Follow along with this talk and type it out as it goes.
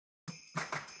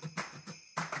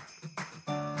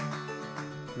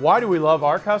Why do we love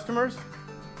our customers?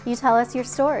 You tell us your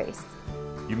stories.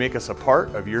 You make us a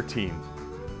part of your team.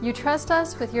 You trust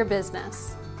us with your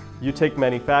business. You take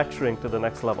manufacturing to the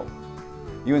next level.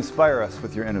 You inspire us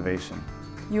with your innovation.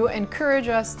 You encourage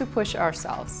us to push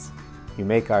ourselves. You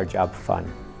make our job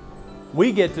fun.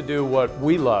 We get to do what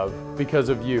we love because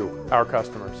of you, our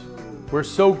customers. We're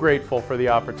so grateful for the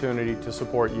opportunity to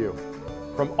support you.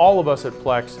 From all of us at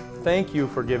Plex, thank you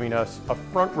for giving us a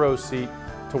front row seat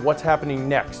to what's happening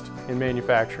next in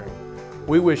manufacturing.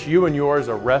 We wish you and yours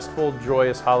a restful,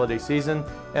 joyous holiday season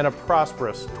and a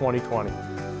prosperous 2020.